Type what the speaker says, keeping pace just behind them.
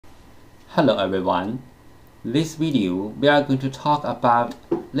Hello everyone. This video we are going to talk about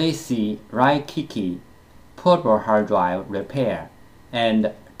LaCie Rikiki portable hard drive repair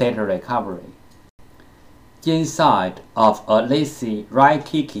and data recovery. Inside of a LaCie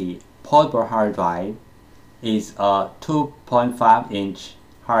Rikiki portable hard drive is a 2.5-inch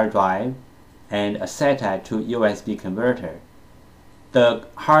hard drive and a SATA to USB converter. The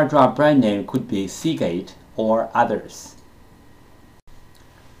hard drive brand name could be Seagate or others.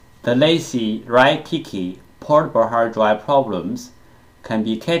 The LaCie Rikiki portable hard drive problems can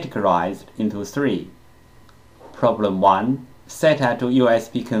be categorized into three. Problem 1, SATA to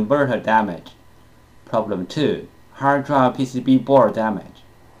USB converter damage. Problem 2, hard drive PCB board damage.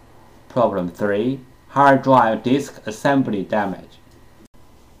 Problem 3, hard drive disk assembly damage.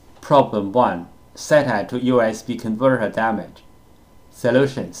 Problem 1, SATA to USB converter damage.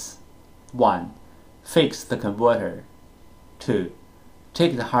 Solutions: 1. Fix the converter. 2.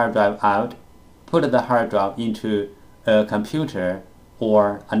 Take the hard drive out, put the hard drive into a computer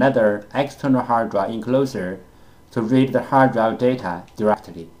or another external hard drive enclosure to read the hard drive data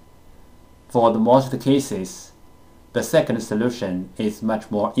directly. For the most cases, the second solution is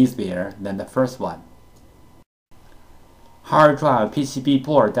much more easier than the first one. Hard drive PCB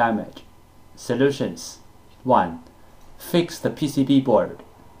board damage. Solutions: 1. Fix the PCB board.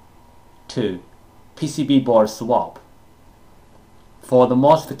 2. PCB board swap. For the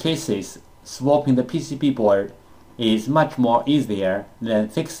most cases, swapping the PCB board is much more easier than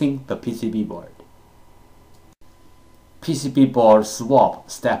fixing the PCB board. PCB board swap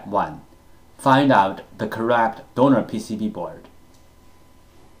Step 1. Find out the correct donor PCB board.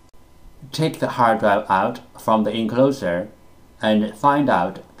 Take the hard drive out from the enclosure and find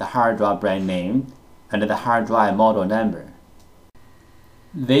out the hard drive brand name and the hard drive model number.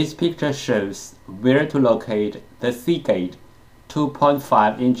 This picture shows where to locate the Seagate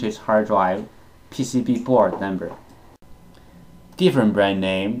 2.5 inches hard drive PCB board number. Different brand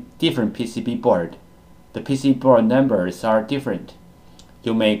name, different PCB board. The PCB board numbers are different.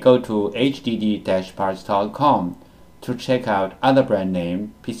 You may go to hddparts.com to check out other brand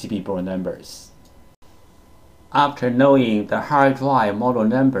name PCB board numbers. After knowing the hard drive model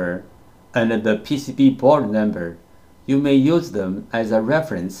number and the PCB board number, you may use them as a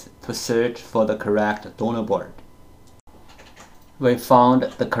reference to search for the correct donor board. We found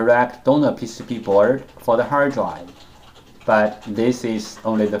the correct donor PCB board for the hard drive, but this is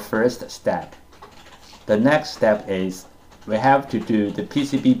only the first step. The next step is we have to do the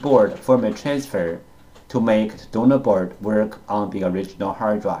PCB board firmware transfer to make the donor board work on the original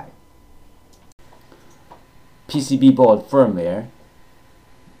hard drive. PCB board firmware.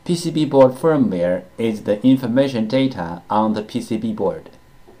 PCB board firmware is the information data on the PCB board.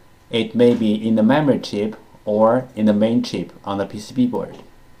 It may be in the memory chip or in the main chip on the PCB board.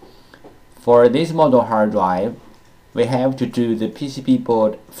 For this model hard drive, we have to do the PCB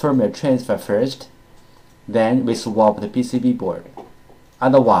board firmware transfer first, then we swap the PCB board.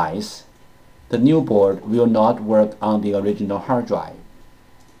 Otherwise, the new board will not work on the original hard drive.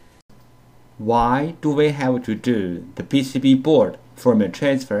 Why do we have to do the PCB board firmware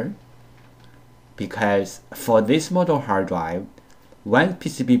transfer? Because for this model hard drive, one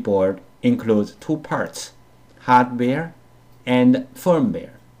PCB board includes two parts, hardware and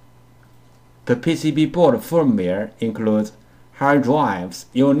firmware. The PCB board firmware includes hard drive's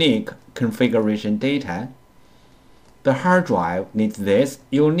unique configuration data. The hard drive needs this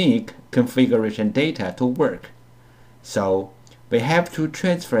unique configuration data to work, so we have to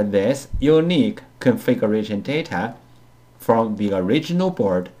transfer this unique configuration data from the original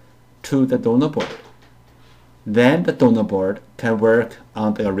board to the donor board. Then the donor board can work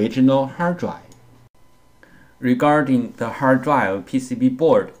on the original hard drive. Regarding the hard drive PCB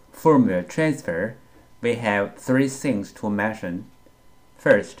board firmware transfer, we have three things to mention.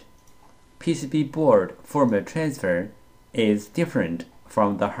 First, PCB board firmware transfer is different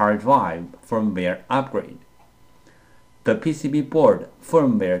from the hard drive firmware upgrade. The PCB board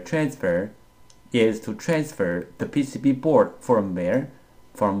firmware transfer is to transfer the PCB board firmware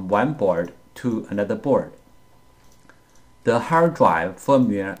from one board to another board. The hard drive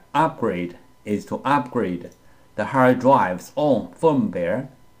firmware upgrade is to upgrade the hard drive's own firmware.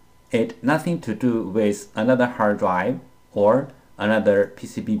 It has nothing to do with another hard drive or another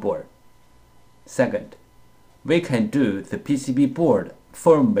PCB board. Second, we can do the PCB board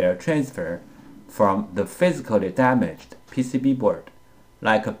firmware transfer from the physically damaged PCB board,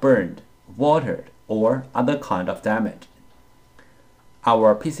 like burned, watered, or other kind of damage.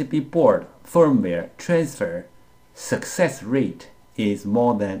 Our PCB board firmware transfer success rate is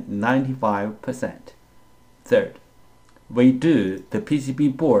more than 95%. Third, we do the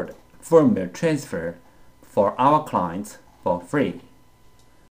PCB board firmware transfer for our clients for free.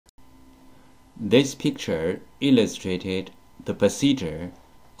 This picture illustrated the procedure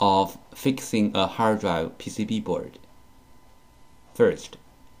of fixing a hard drive PCB board. First,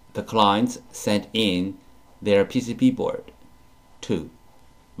 the clients send in their PCB board. 2.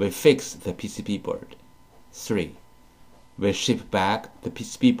 We fix the PCB board. 3. We ship back the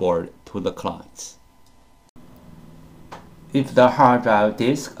PCB board to the clients. If the hard drive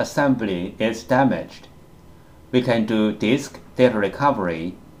disk assembly is damaged, we can do disk data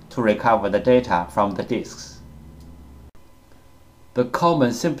recovery to recover the data from the disks. The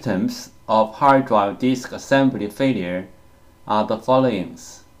common symptoms of hard drive disk assembly failure are the following.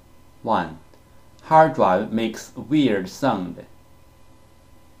 1. Hard drive makes weird sound.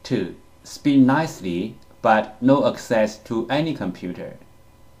 2. Spin nicely but no access to any computer.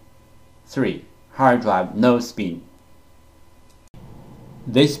 3. Hard drive no spin.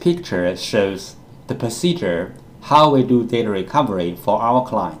 This picture shows the procedure how we do data recovery for our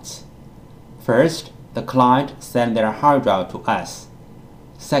clients. First, the client sends their hard drive to us.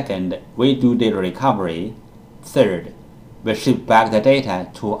 Second, we do data recovery. Third, we ship back the data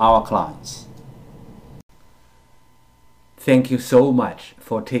to our clients. Thank you so much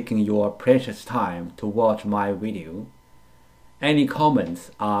for taking your precious time to watch my video. Any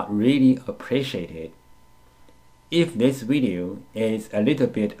comments are really appreciated. If this video is a little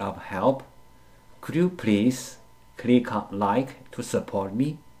bit of help, could you please click on like to support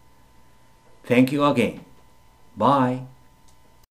me? Thank you again. Bye.